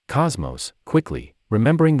Cosmos, quickly,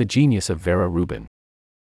 remembering the genius of Vera Rubin.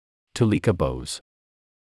 Tulika Bose.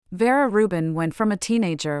 Vera Rubin went from a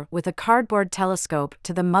teenager with a cardboard telescope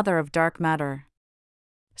to the mother of dark matter.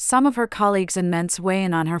 Some of her colleagues immense weigh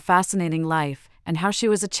in on her fascinating life and how she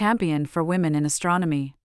was a champion for women in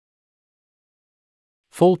astronomy.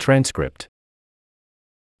 Full transcript.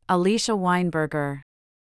 Alicia Weinberger.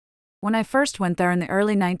 When I first went there in the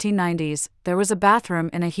early 1990s, there was a bathroom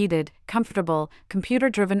in a heated, comfortable,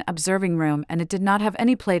 computer-driven observing room, and it did not have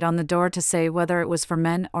any plate on the door to say whether it was for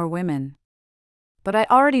men or women. But I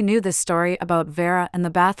already knew this story about Vera and the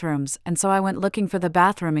bathrooms, and so I went looking for the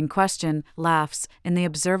bathroom in question, laughs, in the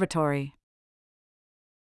observatory.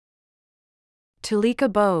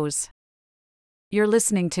 Tulika Bose. You're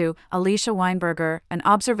listening to Alicia Weinberger, an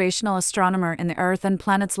observational astronomer in the Earth and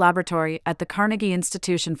Planets Laboratory at the Carnegie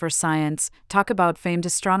Institution for Science, talk about famed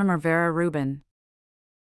astronomer Vera Rubin.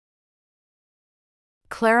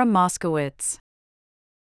 Clara Moskowitz.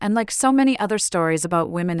 And like so many other stories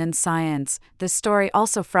about women in science, this story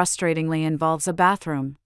also frustratingly involves a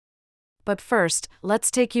bathroom. But first,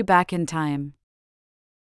 let's take you back in time.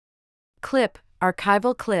 Clip,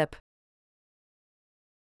 archival clip.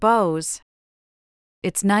 Bose.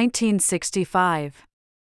 It's 1965.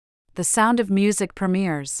 The Sound of Music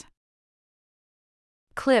premieres.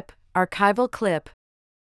 Clip, archival clip.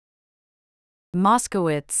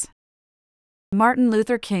 Moskowitz. Martin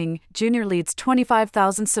Luther King, Jr. leads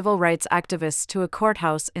 25,000 civil rights activists to a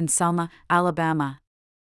courthouse in Selma, Alabama.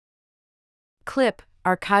 Clip,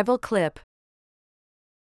 archival clip.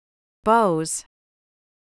 Bose.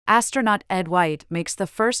 Astronaut Ed White makes the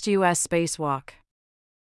first U.S. spacewalk.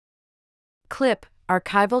 Clip,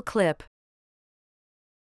 archival clip.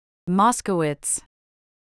 Moskowitz.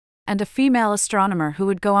 And a female astronomer who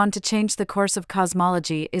would go on to change the course of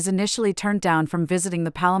cosmology is initially turned down from visiting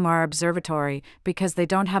the Palomar Observatory because they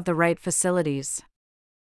don't have the right facilities.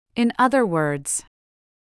 In other words,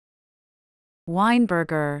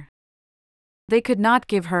 Weinberger. They could not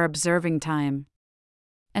give her observing time.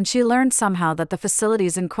 And she learned somehow that the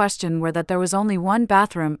facilities in question were that there was only one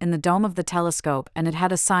bathroom in the dome of the telescope, and it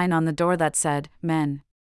had a sign on the door that said, men.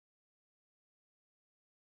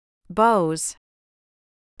 Bose.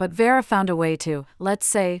 But Vera found a way to, let's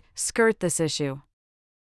say, skirt this issue.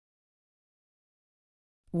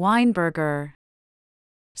 Weinberger.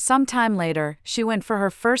 Sometime later, she went for her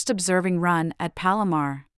first observing run at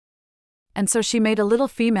Palomar. And so she made a little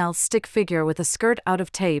female stick figure with a skirt out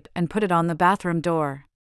of tape and put it on the bathroom door.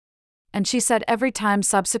 And she said every time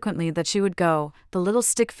subsequently that she would go, the little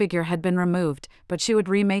stick figure had been removed, but she would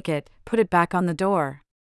remake it, put it back on the door.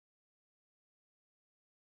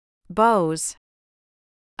 Bose.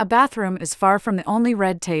 A bathroom is far from the only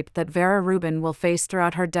red tape that Vera Rubin will face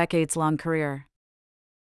throughout her decades-long career.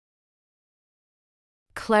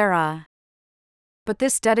 Clara. But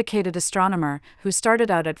this dedicated astronomer, who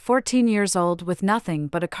started out at 14 years old with nothing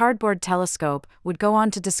but a cardboard telescope, would go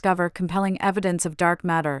on to discover compelling evidence of dark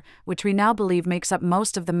matter, which we now believe makes up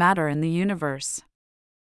most of the matter in the universe.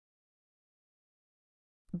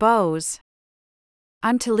 Bose.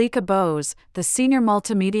 I'm Tulika Bose, the senior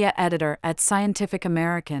multimedia editor at Scientific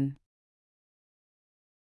American.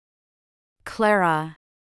 Clara.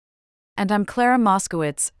 And I'm Clara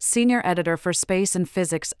Moskowitz, senior editor for Space and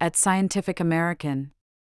Physics at Scientific American.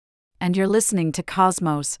 And you're listening to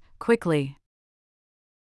Cosmos, quickly.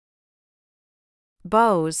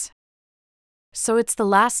 Bose. So it's the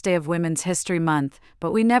last day of Women's History Month,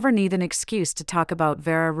 but we never need an excuse to talk about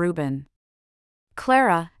Vera Rubin.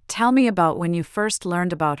 Clara, tell me about when you first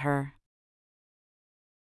learned about her.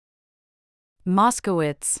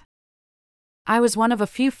 Moskowitz. I was one of a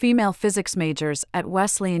few female physics majors at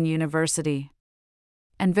Wesleyan University.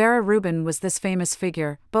 And Vera Rubin was this famous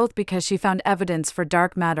figure, both because she found evidence for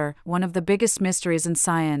dark matter, one of the biggest mysteries in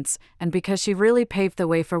science, and because she really paved the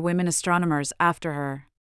way for women astronomers after her.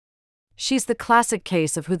 She's the classic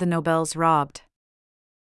case of who the Nobels robbed.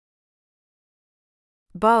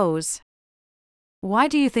 Bose. Why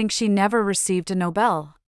do you think she never received a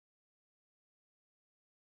Nobel?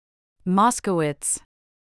 Moskowitz.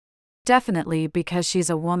 Definitely because she's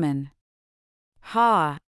a woman.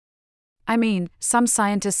 Ha! I mean, some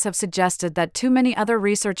scientists have suggested that too many other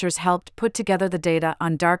researchers helped put together the data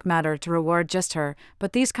on dark matter to reward just her,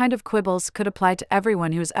 but these kind of quibbles could apply to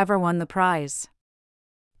everyone who's ever won the prize.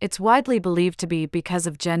 It's widely believed to be because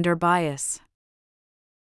of gender bias.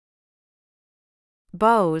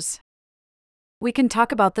 Bose. We can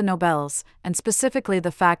talk about the Nobels, and specifically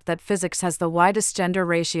the fact that physics has the widest gender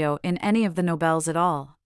ratio in any of the Nobels at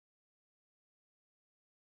all.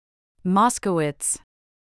 Moskowitz.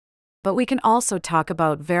 But we can also talk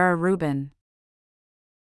about Vera Rubin.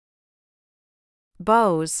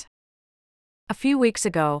 Bose. A few weeks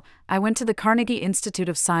ago, I went to the Carnegie Institute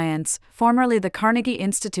of Science, formerly the Carnegie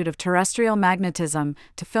Institute of Terrestrial Magnetism,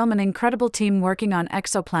 to film an incredible team working on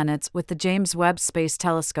exoplanets with the James Webb Space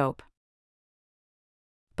Telescope.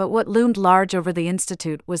 But what loomed large over the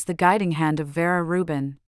institute was the guiding hand of Vera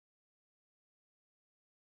Rubin.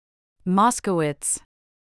 Moskowitz.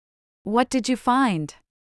 What did you find?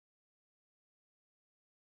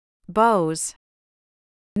 Bose.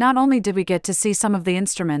 Not only did we get to see some of the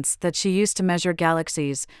instruments that she used to measure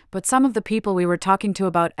galaxies, but some of the people we were talking to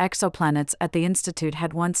about exoplanets at the institute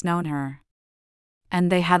had once known her. And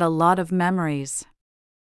they had a lot of memories.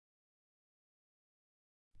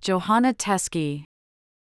 Johanna Teskey.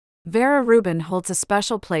 Vera Rubin holds a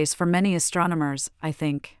special place for many astronomers, I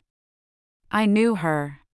think. I knew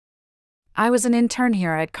her. I was an intern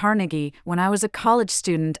here at Carnegie when I was a college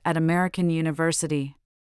student at American University.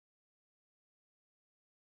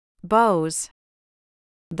 Bose.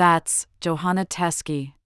 That's Johanna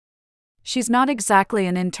Teskey. She's not exactly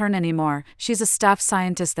an intern anymore, she's a staff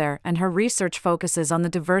scientist there, and her research focuses on the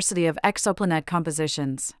diversity of exoplanet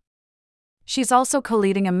compositions. She's also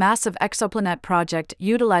co-leading a massive exoplanet project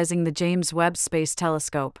utilizing the James Webb Space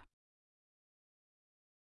Telescope.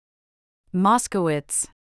 Moskowitz.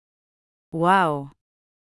 Wow.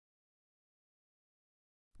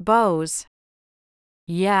 Bose.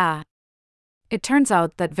 Yeah. It turns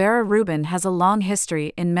out that Vera Rubin has a long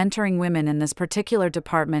history in mentoring women in this particular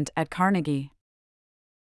department at Carnegie.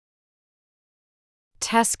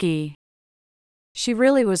 Teskey. She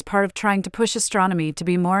really was part of trying to push astronomy to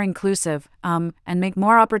be more inclusive, and make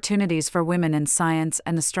more opportunities for women in science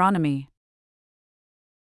and astronomy.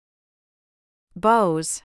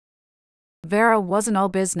 Bose. Vera wasn't all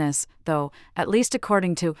business, though, at least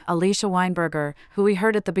according to Alicia Weinberger, who we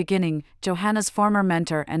heard at the beginning, Johanna's former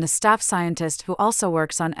mentor and a staff scientist who also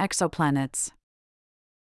works on exoplanets.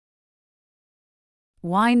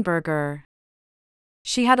 Weinberger.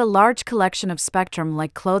 She had a large collection of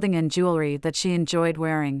spectrum-like clothing and jewelry that she enjoyed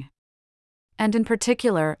wearing. And in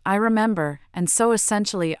particular, I remember, and so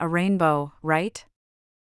essentially a rainbow, right?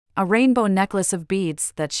 A rainbow necklace of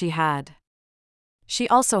beads that she had. She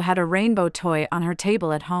also had a rainbow toy on her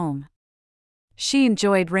table at home. She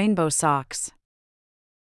enjoyed rainbow socks.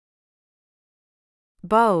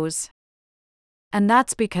 Bose. And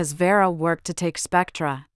that's because Vera worked to take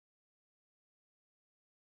spectra.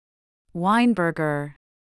 Weinberger.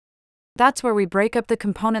 That's where we break up the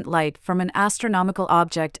component light from an astronomical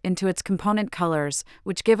object into its component colors,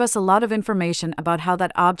 which give us a lot of information about how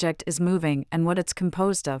that object is moving and what it's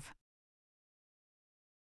composed of.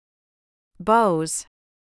 Bose.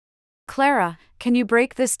 Clara, can you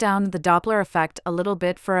break this down, the Doppler effect, a little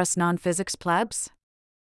bit for us non-physics plebs?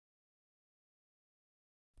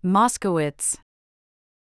 Moskowitz.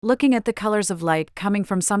 Looking at the colors of light coming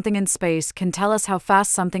from something in space can tell us how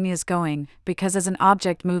fast something is going, because as an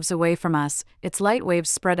object moves away from us, its light waves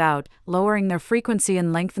spread out, lowering their frequency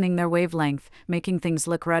and lengthening their wavelength, making things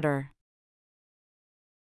look redder.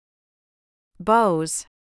 Bose.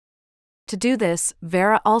 To do this,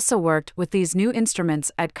 Vera also worked with these new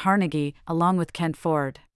instruments at Carnegie, along with Kent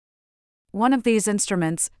Ford. One of these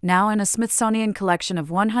instruments, now in a Smithsonian collection of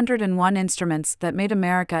 101 instruments that made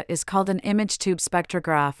America, is called an image tube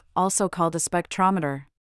spectrograph, also called a spectrometer.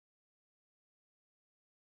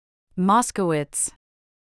 Moskowitz.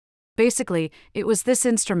 Basically, it was this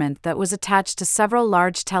instrument that was attached to several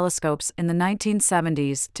large telescopes in the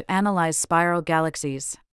 1970s to analyze spiral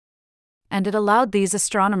galaxies. And it allowed these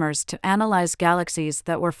astronomers to analyze galaxies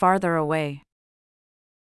that were farther away.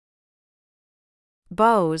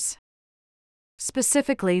 Bose.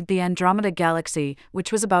 Specifically the Andromeda Galaxy,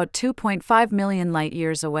 which was about 2.5 million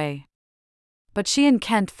light-years away. But she and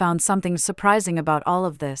Kent found something surprising about all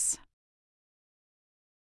of this.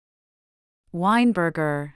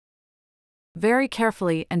 Weinberger. Very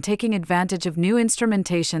carefully and taking advantage of new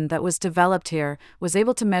instrumentation that was developed here, was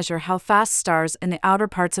able to measure how fast stars in the outer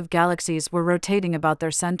parts of galaxies were rotating about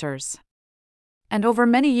their centers. And over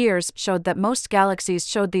many years showed that most galaxies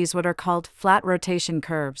showed these what are called flat rotation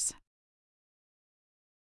curves.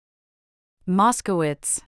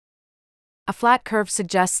 Moskowitz. A flat curve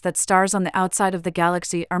suggests that stars on the outside of the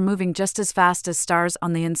galaxy are moving just as fast as stars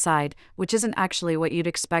on the inside, which isn't actually what you'd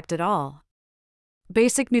expect at all.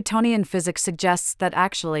 Basic Newtonian physics suggests that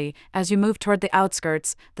actually, as you move toward the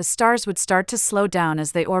outskirts, the stars would start to slow down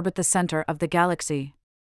as they orbit the center of the galaxy.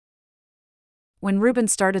 When Rubin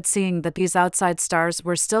started seeing that these outside stars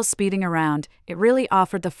were still speeding around, it really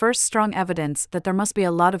offered the first strong evidence that there must be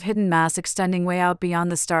a lot of hidden mass extending way out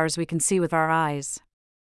beyond the stars we can see with our eyes.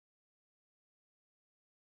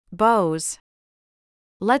 Bose.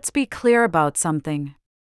 Let's be clear about something.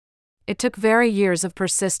 It took Vera years of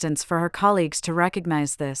persistence for her colleagues to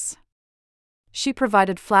recognize this. She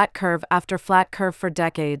provided flat curve after flat curve for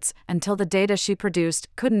decades until the data she produced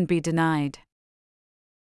couldn't be denied.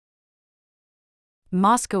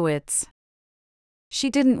 Moskowitz.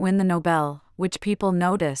 She didn't win the Nobel, which people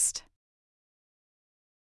noticed.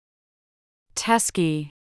 Teskey.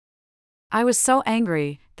 I was so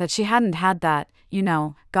angry that she hadn't had that,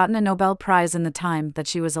 gotten a Nobel Prize in the time that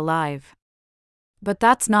she was alive. But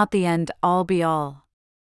that's not the end all be all.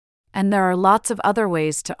 And there are lots of other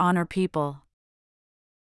ways to honor people.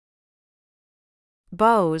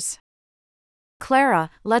 Bose. Clara,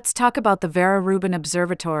 let's talk about the Vera Rubin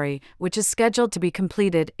Observatory, which is scheduled to be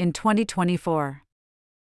completed in 2024.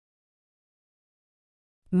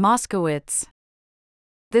 Moskowitz.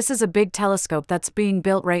 This is a big telescope that's being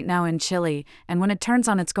built right now in Chile, and when it turns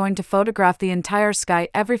on, it's going to photograph the entire sky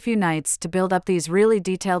every few nights to build up these really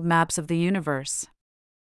detailed maps of the universe.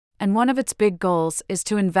 And one of its big goals is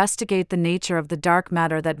to investigate the nature of the dark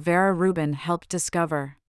matter that Vera Rubin helped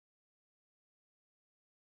discover.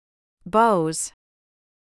 Bose.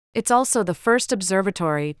 It's also the first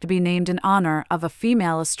observatory to be named in honor of a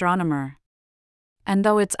female astronomer. And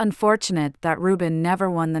though it's unfortunate that Rubin never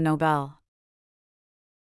won the Nobel.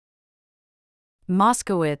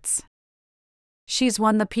 Moskowitz. She's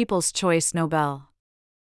won the People's Choice Nobel.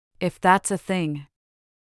 If that's a thing.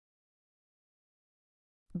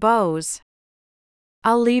 Bose.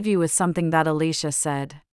 I'll leave you with something that Alicia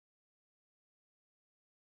said.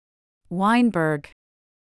 Weinberg.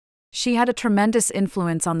 She had a tremendous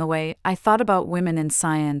influence on the way I thought about women in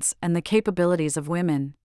science and the capabilities of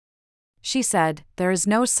women. She said, "There is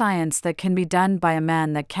no science that can be done by a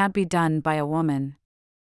man that can't be done by a woman."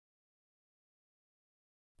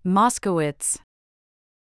 Moskowitz.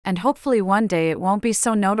 And hopefully one day it won't be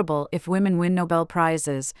so notable if women win Nobel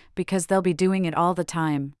Prizes, because they'll be doing it all the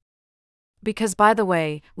time. Because, by the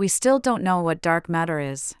way, we still don't know what dark matter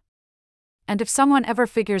is. And if someone ever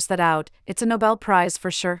figures that out, it's a Nobel Prize for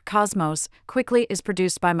sure. Cosmos Quickly is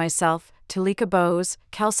produced by myself, Tulika Bose,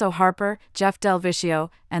 Kelso Harper, Jeff Delvicio,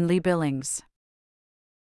 and Lee Billings.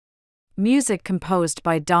 Music composed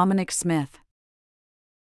by Dominic Smith.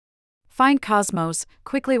 Find Cosmos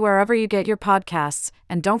Quickly wherever you get your podcasts,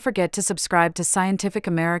 and don't forget to subscribe to Scientific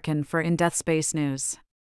American for in-depth space news.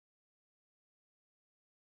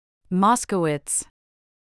 Moskowitz.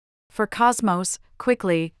 For Cosmos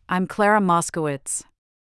Quickly, I'm Clara Moskowitz.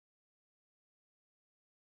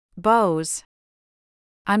 Bose.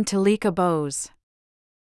 I'm Tulika Bose.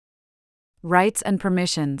 Rights and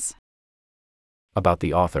permissions. About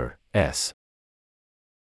the author, S.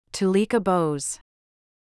 Tulika Bose.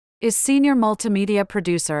 Is senior multimedia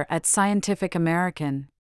producer at Scientific American.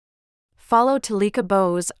 Follow Tulika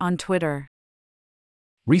Bose on Twitter.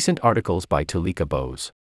 Recent articles by Tulika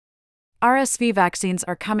Bose. RSV vaccines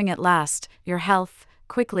are coming at last. Your Health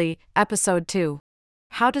Quickly, Episode 2.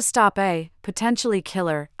 How to Stop a Potentially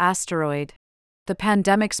Killer Asteroid. The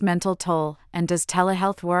Pandemic's Mental Toll, and Does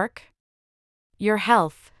Telehealth Work? Your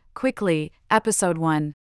Health Quickly, Episode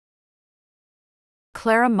 1.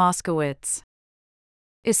 Clara Moskowitz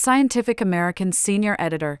is Scientific American's senior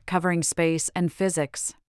editor covering space and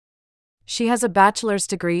physics. She has a bachelor's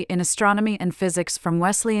degree in astronomy and physics from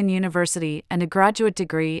Wesleyan University and a graduate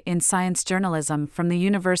degree in science journalism from the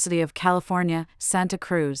University of California, Santa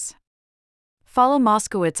Cruz. Follow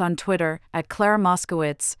Moskowitz on Twitter at Clara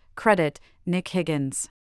Moskowitz, credit Nick Higgins.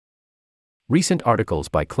 Recent articles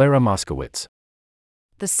by Clara Moskowitz.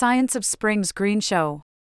 The Science of Spring's Green Show.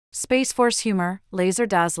 Space Force humor, laser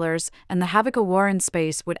dazzlers, and the havoc a war in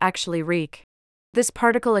space would actually wreak. This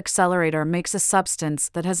particle accelerator makes a substance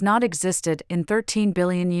that has not existed in 13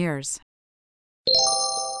 billion years.